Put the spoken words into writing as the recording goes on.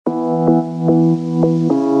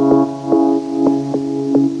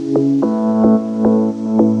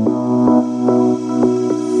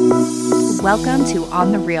Welcome to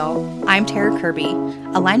On the Real. I'm Tara Kirby,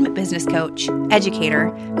 alignment business coach, educator,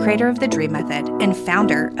 creator of the Dream Method, and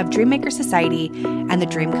founder of Dreammaker Society and the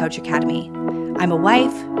Dream Coach Academy. I'm a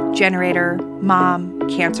wife, generator, mom,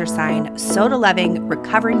 Cancer sign, soda-loving,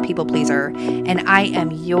 recovering people pleaser, and I am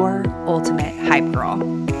your ultimate hype girl.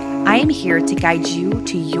 I am here to guide you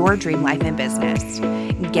to your dream life and business.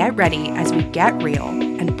 Get ready as we get real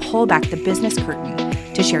and pull back the business curtain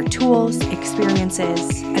to share tools,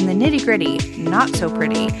 experiences, and the nitty-gritty, not so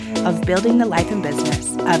pretty, of building the life and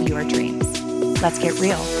business of your dreams. Let's get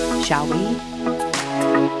real, shall we?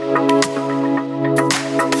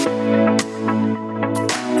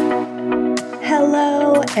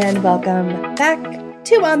 Hello and welcome back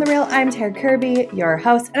to On the Real. I'm Tara Kirby, your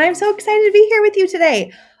host, and I'm so excited to be here with you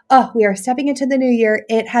today. Oh, we are stepping into the new year.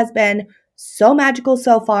 It has been so magical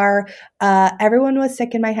so far. Everyone was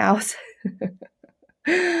sick in my house.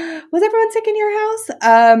 Was everyone sick in your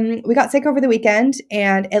house? We got sick over the weekend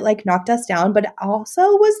and it knocked us down, but it also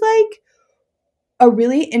was a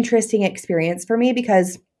really interesting experience for me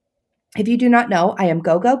because if you do not know, I am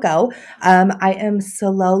go. I am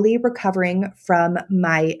slowly recovering from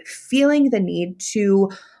my feeling the need to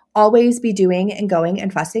always be doing and going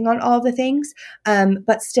and fussing on all of the things.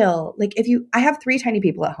 But still, I have 3 tiny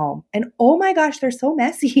people at home and oh my gosh, they're so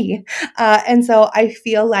messy. And so I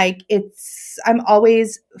feel like I'm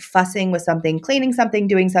always fussing with something, cleaning something,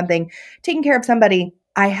 doing something, taking care of somebody.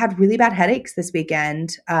 I had really bad headaches this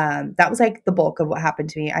weekend. That was the bulk of what happened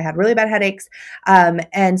to me. I had really bad headaches.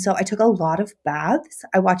 And so I took a lot of baths.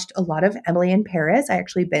 I watched a lot of Emily in Paris. I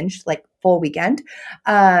actually binged full weekend.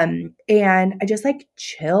 And I just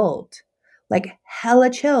chilled, hella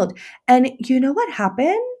chilled. And you know what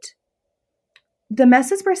happened? The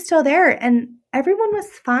messes were still there and everyone was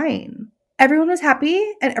fine. Everyone was happy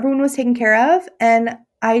and everyone was taken care of. And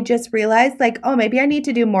I just realized oh, maybe I need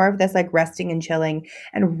to do more of this resting and chilling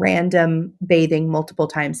and random bathing multiple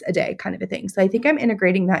times a day kind of a thing. So I think I'm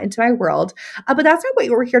integrating that into my world. But that's not what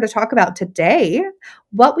we're here to talk about today.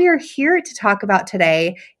 What we are here to talk about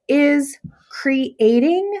today is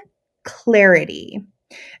creating clarity.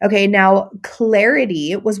 Okay, now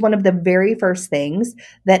clarity was one of the very first things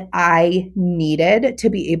that I needed to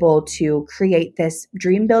be able to create this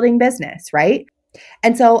dream building business, right?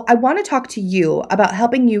 And so I want to talk to you about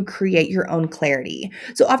helping you create your own clarity.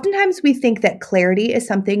 So oftentimes we think that clarity is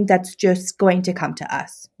something that's just going to come to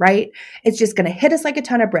us, right? It's just going to hit us like a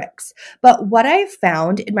ton of bricks. But what I've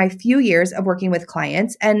found in my few years of working with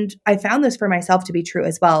clients, and I found this for myself to be true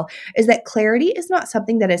as well, is that clarity is not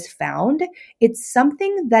something that is found. It's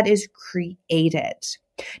something that is created.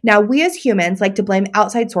 Now, we as humans like to blame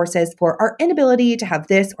outside sources for our inability to have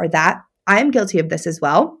this or that. I'm guilty of this as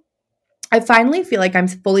well. I finally feel like I'm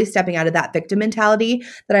fully stepping out of that victim mentality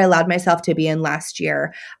that I allowed myself to be in last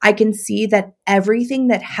year. I can see that everything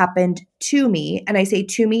that happened to me, and I say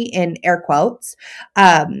to me in air quotes,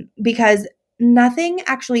 because nothing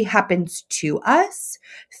actually happens to us.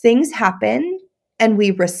 Things happen and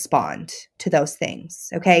we respond to those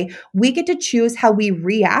things, okay? We get to choose how we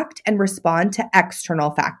react and respond to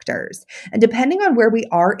external factors. And depending on where we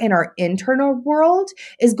are in our internal world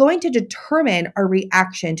is going to determine our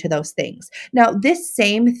reaction to those things. Now, this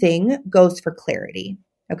same thing goes for clarity,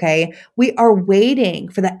 okay? We are waiting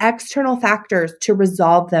for the external factors to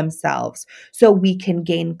resolve themselves so we can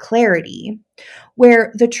gain clarity,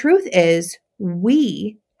 where the truth is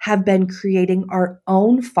we have been creating our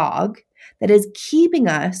own fog that is keeping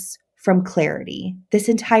us from clarity this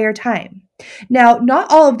entire time. Now,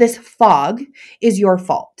 not all of this fog is your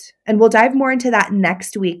fault, and we'll dive more into that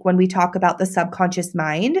next week when we talk about the subconscious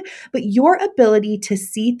mind, but your ability to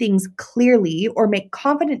see things clearly or make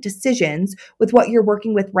confident decisions with what you're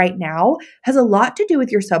working with right now has a lot to do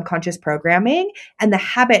with your subconscious programming and the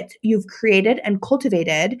habits you've created and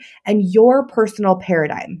cultivated and your personal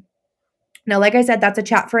paradigm. Now, like I said, that's a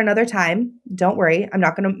chat for another time. Don't worry. I'm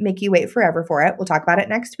not going to make you wait forever for it. We'll talk about it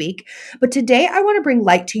next week. But today I want to bring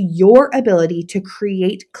light to your ability to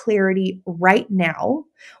create clarity right now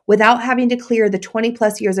without having to clear the 20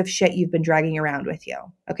 plus years of shit you've been dragging around with you.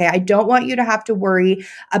 Okay. I don't want you to have to worry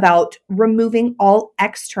about removing all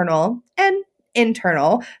external and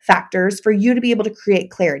internal factors for you to be able to create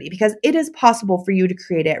clarity because it is possible for you to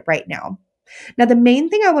create it right now. Now, the main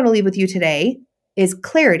thing I want to leave with you today is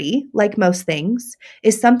clarity, like most things,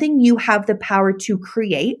 is something you have the power to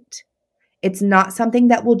create. It's not something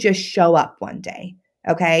that will just show up one day,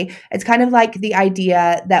 okay? It's kind of like the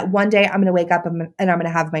idea that one day I'm going to wake up and I'm going to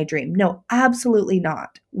have my dream. No, absolutely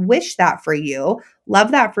not. Wish that for you.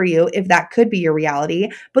 Love that for you if that could be your reality.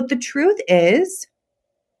 But the truth is,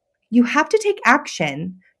 you have to take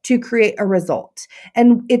action to create a result.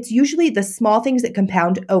 And it's usually the small things that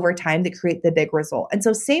compound over time that create the big result. And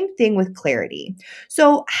so same thing with clarity.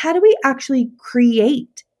 So how do we actually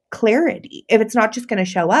create clarity? If it's not just going to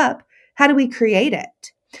show up, how do we create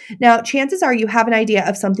it? Now, chances are you have an idea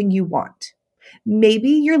of something you want. Maybe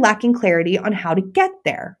you're lacking clarity on how to get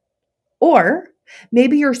there. Or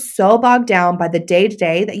maybe you're so bogged down by the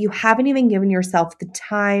day-to-day that you haven't even given yourself the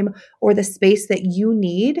time or the space that you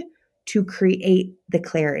need to create the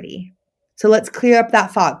clarity. So let's clear up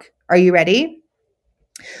that fog. Are you ready?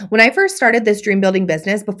 When I first started this dream building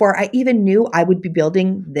business, before I even knew I would be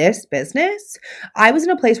building this business, I was in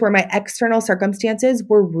a place where my external circumstances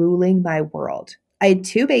were ruling my world. I had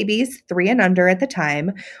 2 babies, 3 and under at the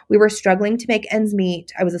time. We were struggling to make ends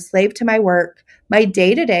meet. I was a slave to my work. My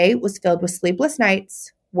day-to-day was filled with sleepless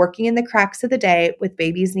nights, working in the cracks of the day with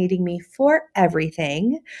babies needing me for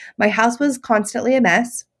everything. My house was constantly a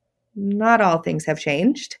mess. Not all things have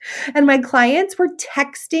changed. And my clients were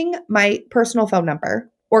texting my personal phone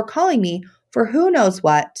number or calling me for who knows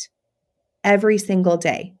what every single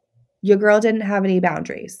day. Your girl didn't have any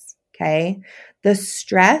boundaries, okay? The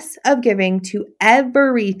stress of giving to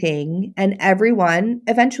everything and everyone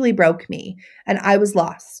eventually broke me, and I was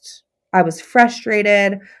lost. I was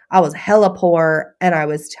frustrated, I was hella poor, and I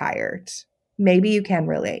was tired. Maybe you can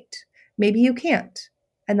relate. Maybe you can't,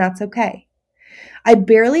 and that's okay. I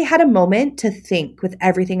barely had a moment to think with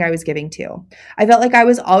everything I was giving to. I felt like I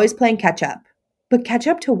was always playing catch up. But catch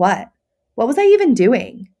up to what? What was I even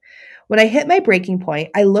doing? When I hit my breaking point,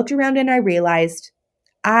 I looked around and I realized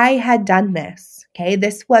I had done this. Okay,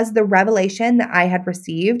 this was the revelation that I had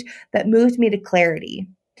received that moved me to clarity.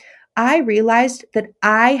 I realized that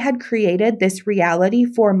I had created this reality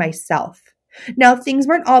for myself. Now, things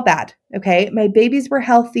weren't all bad, okay? My babies were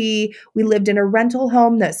healthy. We lived in a rental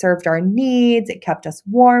home that served our needs. It kept us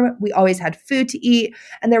warm. We always had food to eat,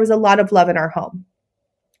 and there was a lot of love in our home.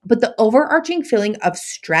 But the overarching feeling of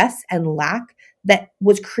stress and lack that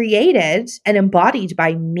was created and embodied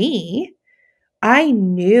by me, I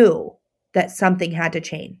knew that something had to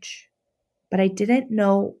change, but I didn't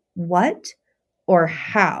know what or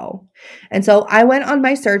how. And so I went on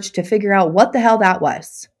my search to figure out what the hell that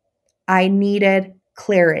was. I needed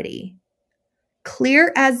clarity.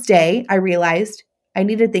 Clear as day, I realized I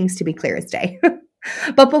needed things to be clear as day.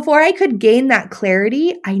 But before I could gain that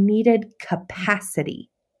clarity, I needed capacity.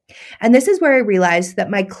 And this is where I realized that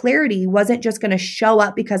my clarity wasn't just going to show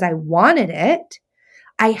up because I wanted it.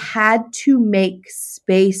 I had to make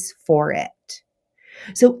space for it.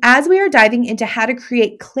 So as we are diving into how to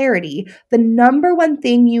create clarity, the number one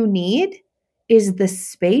thing you need is the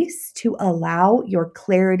space to allow your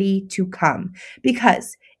clarity to come.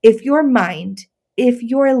 Because if your mind, if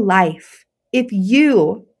your life, if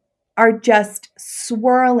you are just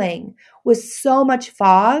swirling with so much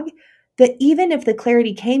fog that even if the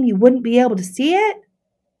clarity came, you wouldn't be able to see it,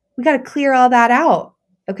 we got to clear all that out,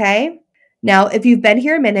 okay? Now, if you've been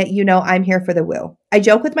here a minute, you know I'm here for the woo. I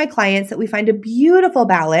joke with my clients that we find a beautiful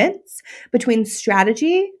balance between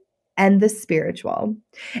strategy and the spiritual.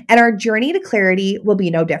 And our journey to clarity will be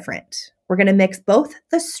no different. We're going to mix both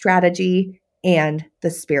the strategy and the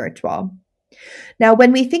spiritual. Now,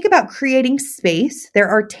 when we think about creating space, there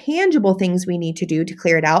are tangible things we need to do to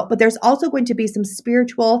clear it out, but there's also going to be some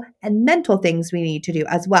spiritual and mental things we need to do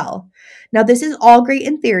as well. Now, this is all great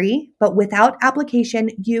in theory, but without application,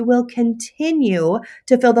 you will continue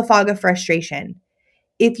to feel the fog of frustration.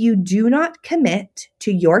 If you do not commit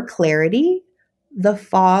to your clarity, the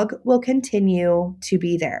fog will continue to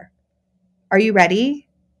be there. Are you ready?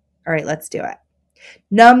 All right, let's do it.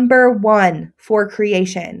 Number 1 for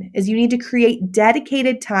creation is you need to create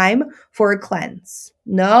dedicated time for a cleanse.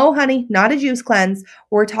 No, honey, not a juice cleanse.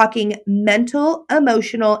 We're talking mental,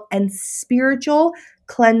 emotional, and spiritual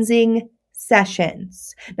cleansing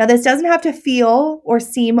sessions. Now, this doesn't have to feel or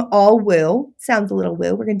seem all woo. Sounds a little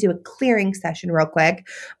woo. We're going to do a clearing session real quick,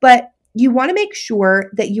 but you want to make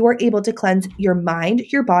sure that you are able to cleanse your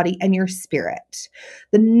mind, your body, and your spirit.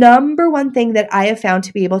 The number one thing that I have found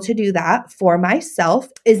to be able to do that for myself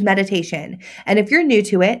is meditation. And if you're new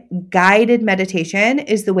to it, guided meditation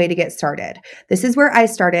is the way to get started. This is where I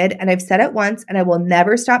started, and I've said it once, and I will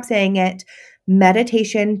never stop saying it.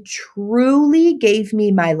 Meditation truly gave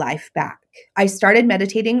me my life back. I started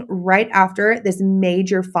meditating right after this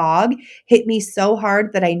major fog hit me so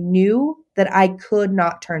hard that I knew that I could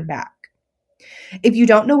not turn back. If you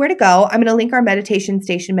don't know where to go, I'm going to link our meditation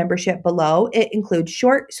station membership below. It includes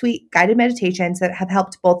short, sweet, guided meditations that have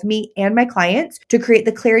helped both me and my clients to create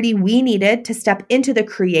the clarity we needed to step into the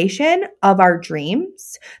creation of our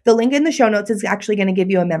dreams. The link in the show notes is actually going to give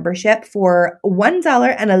you a membership for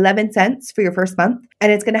 $1.11 for your first month.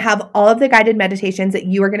 And it's going to have all of the guided meditations that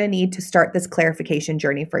you are going to need to start this clarification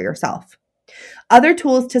journey for yourself. Other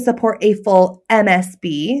tools to support a full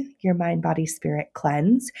MSB, your mind, body, spirit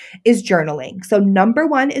cleanse, is journaling. So number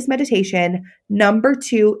 1 is meditation. Number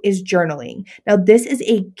 2 is journaling. Now, this is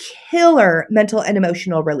a killer mental and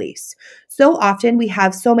emotional release. So often we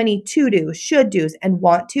have so many to-dos, should-dos, and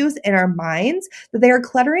want-tos in our minds that they are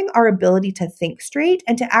cluttering our ability to think straight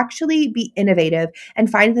and to actually be innovative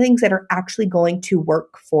and find things that are actually going to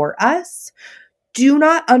work for us. Do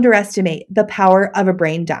not underestimate the power of a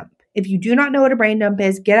brain dump. If you do not know what a brain dump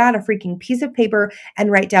is, get out a freaking piece of paper and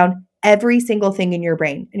write down every single thing in your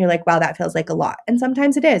brain. And you're like, wow, that feels like a lot. And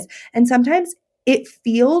sometimes it is. And sometimes it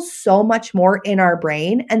feels so much more in our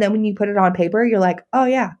brain. And then when you put it on paper, you're like, oh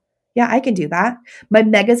yeah, I can do that. My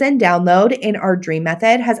Mega Zen download in our dream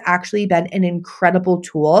method has actually been an incredible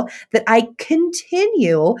tool that I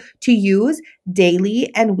continue to use daily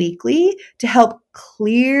and weekly to help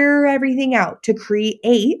clear everything out, to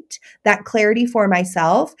create that clarity for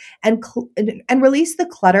myself and release the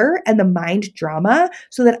clutter and the mind drama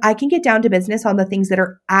so that I can get down to business on the things that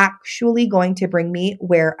are actually going to bring me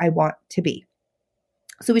where I want to be.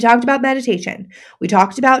 So we talked about meditation, we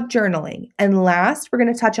talked about journaling, and last, we're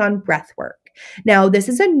going to touch on breath work. Now, this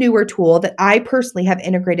is a newer tool that I personally have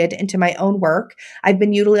integrated into my own work. I've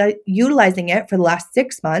been utilizing it for the last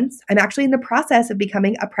 6 months. I'm actually in the process of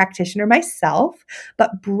becoming a practitioner myself,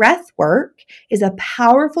 but breath work is a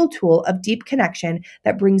powerful tool of deep connection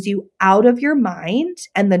that brings you out of your mind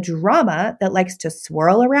and the drama that likes to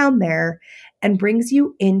swirl around there and brings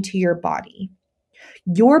you into your body.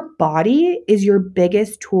 Your body is your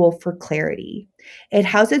biggest tool for clarity. It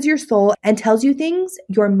houses your soul and tells you things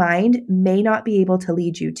your mind may not be able to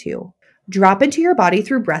lead you to. Drop into your body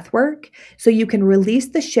through breath work so you can release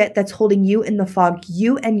the shit that's holding you in the fog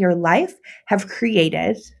you and your life have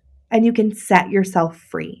created, and you can set yourself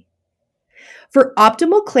free. For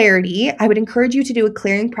optimal clarity, I would encourage you to do a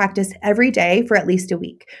clearing practice every day for at least a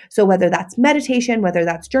week. So whether that's meditation, whether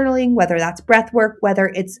that's journaling, whether that's breath work, whether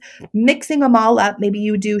it's mixing them all up, maybe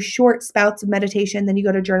you do short spouts of meditation, then you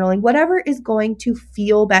go to journaling, whatever is going to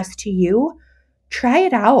feel best to you, try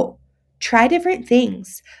it out. Try different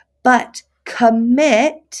things, but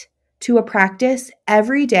commit to a practice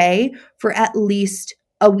every day for at least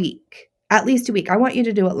a week. At least a week. I want you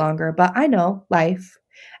to do it longer, but I know life.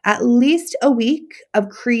 At least a week of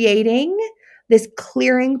creating this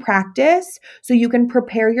clearing practice so you can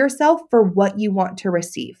prepare yourself for what you want to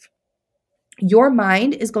receive. Your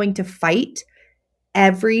mind is going to fight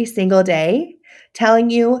every single day, telling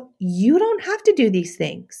you, you don't have to do these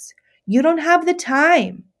things. You don't have the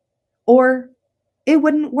time, or it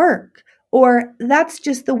wouldn't work, or that's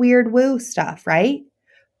just the weird woo stuff, right?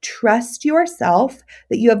 Trust yourself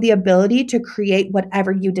that you have the ability to create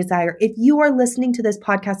whatever you desire. If you are listening to this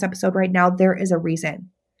podcast episode right now, there is a reason.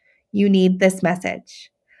 You need this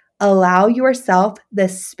message. Allow yourself the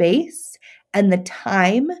space and the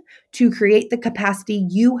time to create the capacity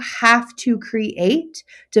you have to create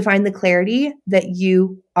to find the clarity that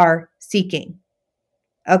you are seeking.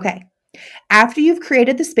 Okay. After you've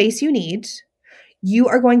created the space you need, you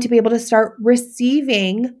are going to be able to start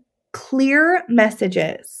receiving clear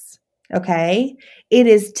messages, okay? It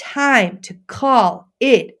is time to call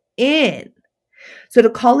it in. So to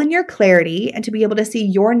call in your clarity and to be able to see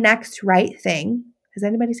your next right thing. Has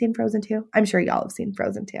anybody seen Frozen 2? I'm sure y'all have seen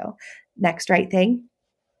Frozen 2. Next right thing.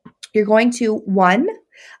 You're going to, 1,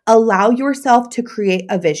 allow yourself to create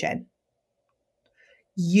a vision.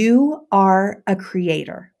 You are a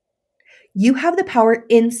creator. You have the power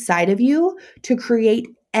inside of you to create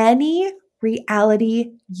any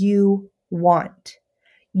reality you want.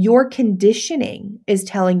 Your conditioning is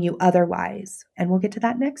telling you otherwise, and we'll get to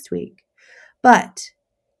that next week. But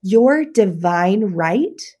your divine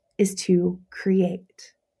right is to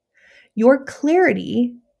create. Your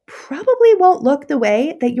clarity probably won't look the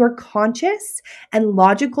way that your conscious and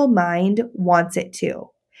logical mind wants it to.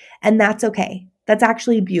 And that's okay. That's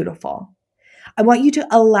actually beautiful. I want you to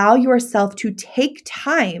allow yourself to take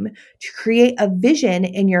time to create a vision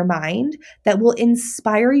in your mind that will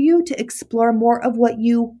inspire you to explore more of what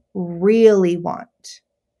you really want.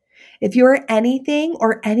 If you're anything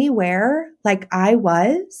or anywhere like I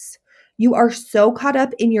was, you are so caught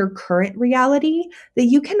up in your current reality that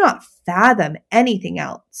you cannot fathom anything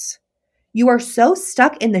else. You are so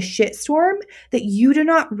stuck in the shitstorm that you do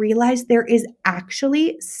not realize there is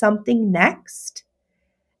actually something next.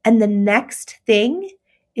 And the next thing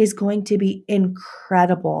is going to be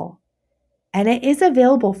incredible. And it is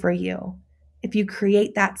available for you if you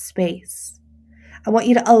create that space. I want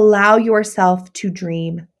you to allow yourself to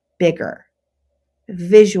dream bigger.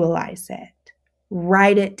 Visualize it,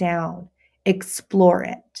 write it down, explore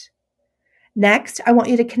it. Next, I want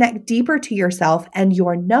you to connect deeper to yourself and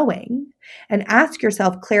your knowing and ask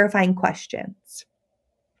yourself clarifying questions.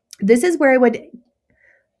 This is where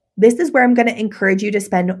I'm going to encourage you to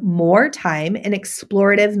spend more time in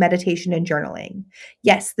explorative meditation and journaling.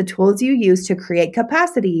 Yes, the tools you use to create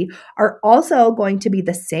capacity are also going to be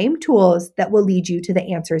the same tools that will lead you to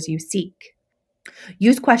the answers you seek.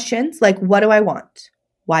 Use questions like, what do I want?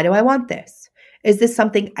 Why do I want this? Is this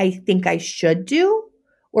something I think I should do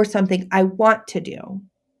or something I want to do?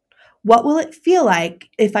 What will it feel like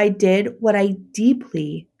if I did what I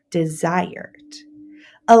deeply desired?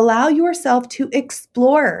 Allow yourself to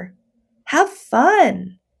explore. Have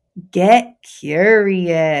fun. Get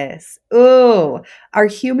curious. Oh, our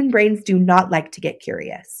human brains do not like to get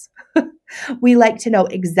curious. We like to know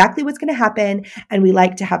exactly what's going to happen, and we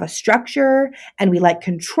like to have a structure, and we like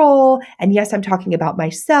control. And yes, I'm talking about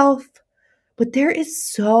myself, but there is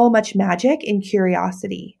so much magic in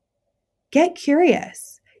curiosity. Get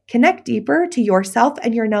curious. Connect deeper to yourself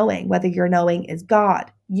and your knowing, whether your knowing is God,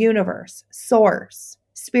 universe, source,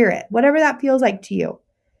 spirit, whatever that feels like to you.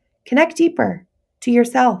 Connect deeper to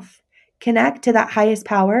yourself. Connect to that highest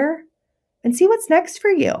power and see what's next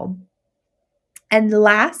for you. And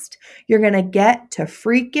last, you're going to get to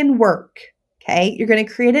freaking work, okay? You're going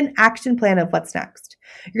to create an action plan of what's next.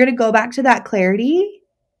 You're going to go back to that clarity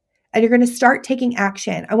and you're going to start taking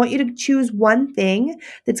action. I want you to choose one thing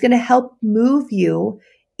that's going to help move you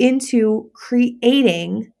into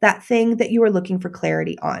creating that thing that you are looking for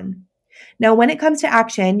clarity on. Now, when it comes to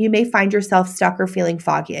action, you may find yourself stuck or feeling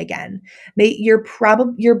foggy again. Your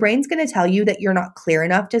brain's going to tell you that you're not clear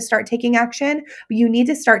enough to start taking action, but you need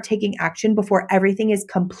to start taking action before everything is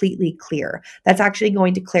completely clear. That's actually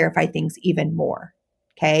going to clarify things even more.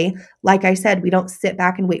 Okay. Like I said, we don't sit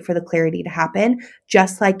back and wait for the clarity to happen.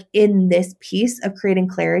 Just like in this piece of creating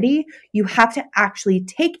clarity, you have to actually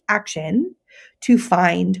take action to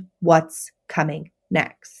find what's coming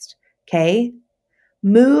next. Okay.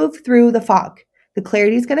 Move through the fog. The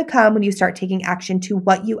clarity is going to come when you start taking action to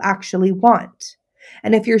what you actually want.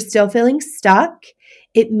 And if you're still feeling stuck,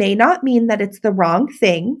 it may not mean that it's the wrong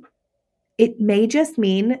thing. It may just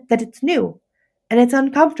mean that it's new and it's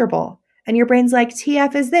uncomfortable. And your brain's like,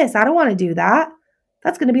 TF is this? I don't want to do that.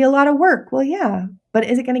 That's going to be a lot of work. Well, yeah, but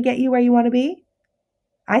is it going to get you where you want to be?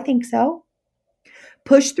 I think so.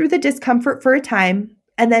 Push through the discomfort for a time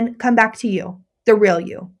and then come back to you, the real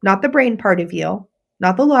you, not the brain part of you,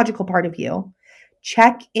 not the logical part of you.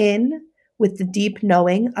 Check in with the deep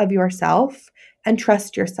knowing of yourself and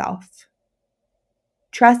trust yourself.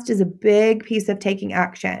 Trust is a big piece of taking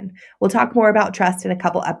action. We'll talk more about trust in a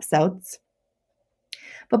couple episodes.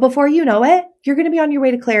 But before you know it, you're going to be on your way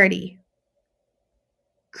to clarity.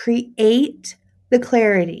 Create the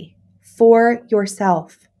clarity for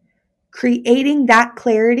yourself. Creating that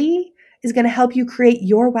clarity is going to help you create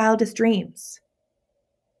your wildest dreams.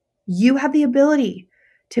 You have the ability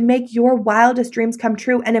to make your wildest dreams come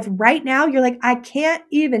true. And if right now you're like, I can't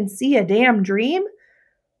even see a damn dream,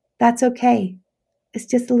 that's okay. It's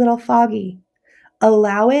just a little foggy.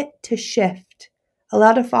 Allow it to shift.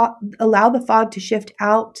 Allow the fog to shift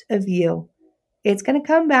out of you. It's going to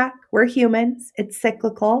come back. We're humans. It's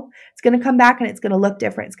cyclical. It's going to come back and it's going to look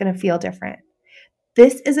different. It's going to feel different.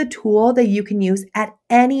 This is a tool that you can use at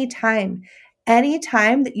any time. Any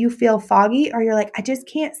time that you feel foggy or you're like, I just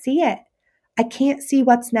can't see it. I can't see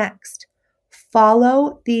what's next.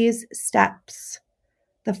 Follow these steps.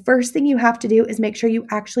 The first thing you have to do is make sure you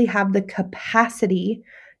actually have the capacity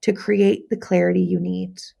to create the clarity you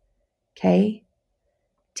need. Okay?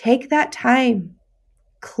 Take that time.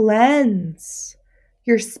 Cleanse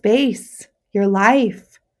your space, your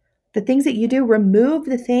life, the things that you do. Remove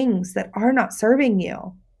the things that are not serving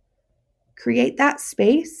you. Create that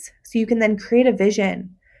space so you can then create a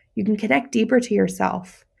vision. You can connect deeper to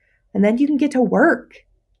yourself. And then you can get to work.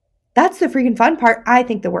 That's the freaking fun part. I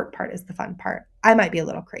think the work part is the fun part. I might be a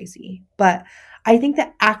little crazy, but I think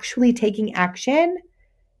that actually taking action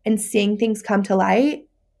and seeing things come to light,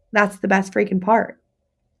 that's the best freaking part.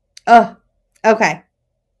 Oh, okay.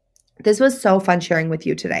 This was so fun sharing with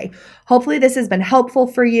you today. Hopefully this has been helpful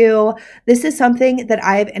for you. This is something that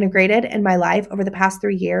I've integrated in my life over the past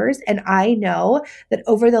 3 years. And I know that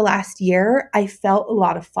over the last year, I felt a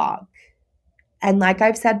lot of fog. And like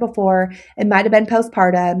I've said before, it might have been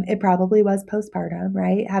postpartum. It probably was postpartum,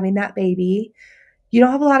 right? Having that baby. You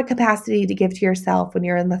don't have a lot of capacity to give to yourself when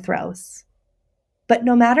you're in the throes. But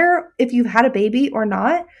no matter if you've had a baby or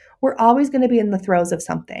not, we're always going to be in the throes of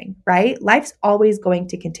something, right? Life's always going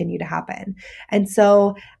to continue to happen. And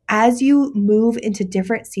so as you move into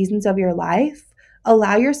different seasons of your life,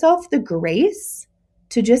 allow yourself the grace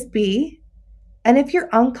to just be. And if you're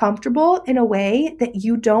uncomfortable in a way that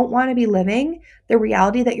you don't want to be living the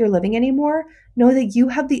reality that you're living anymore, know that you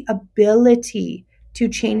have the ability to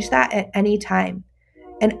change that at any time.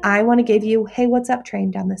 And I want to give you, hey, what's up,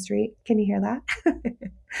 train down the street? Can you hear that?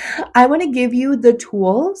 I want to give you the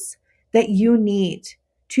tools that you need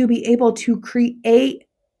to be able to create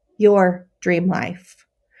your dream life.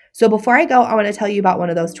 So before I go, I want to tell you about one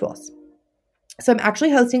of those tools. So I'm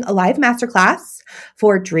actually hosting a live masterclass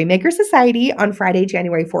for Dreammaker Society on Friday,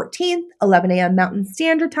 January 14th, 11 a.m. Mountain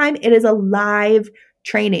Standard Time. It is a live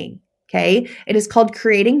training. Okay. It is called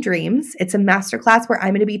Creating Dreams. It's a masterclass where I'm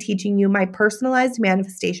going to be teaching you my personalized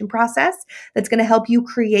manifestation process that's going to help you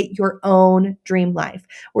create your own dream life.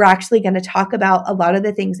 We're actually going to talk about a lot of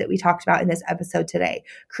the things that we talked about in this episode today,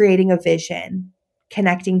 creating a vision,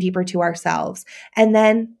 connecting deeper to ourselves, and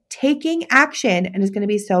then taking action. And it's going to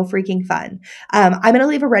be so freaking fun. I'm going to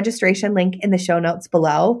leave a registration link in the show notes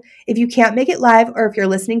below. If you can't make it live, or if you're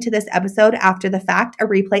listening to this episode after the fact, a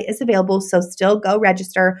replay is available. So still go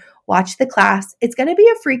register, watch the class. It's going to be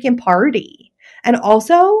a freaking party. And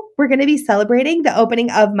also, we're going to be celebrating the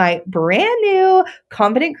opening of my brand new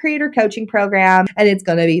Confident Creator Coaching Program. And it's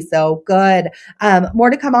going to be so good. More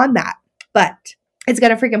to come on that, but it's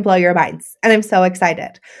going to freaking blow your minds. And I'm so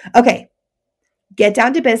excited. Okay. Get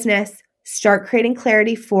down to business, start creating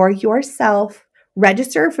clarity for yourself,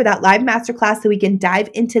 register for that live masterclass so we can dive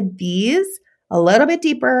into these a little bit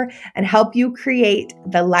deeper and help you create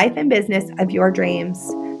the life and business of your dreams.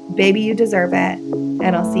 Baby, you deserve it.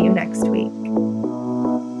 And I'll see you next week.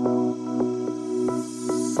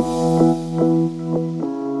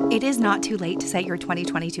 It is not too late to set your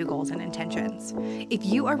 2022 goals and intentions. If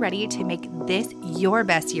you are ready to make this your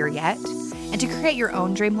best year yet and to create your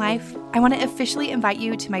own dream life, I want to officially invite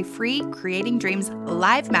you to my free Creating Dreams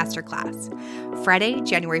live masterclass, Friday,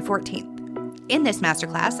 January 14th. In this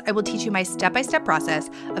masterclass, I will teach you my step-by-step process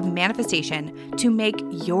of manifestation to make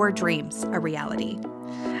your dreams a reality.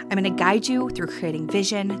 I'm going to guide you through creating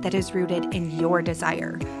vision that is rooted in your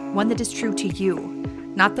desire, one that is true to you,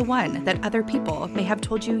 not the one that other people may have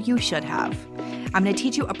told you you should have. I'm going to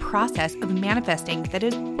teach you a process of manifesting that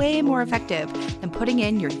is way more effective than putting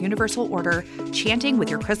in your universal order, chanting with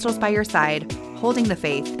your crystals by your side, holding the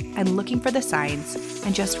faith, and looking for the signs,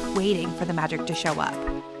 and just waiting for the magic to show up.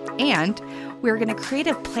 And we're going to create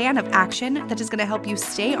a plan of action that is going to help you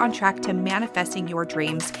stay on track to manifesting your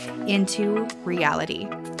dreams into reality.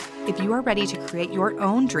 If you are ready to create your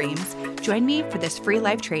own dreams, join me for this free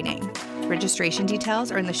live training. Registration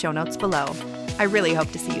details are in the show notes below. I really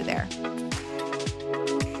hope to see you there.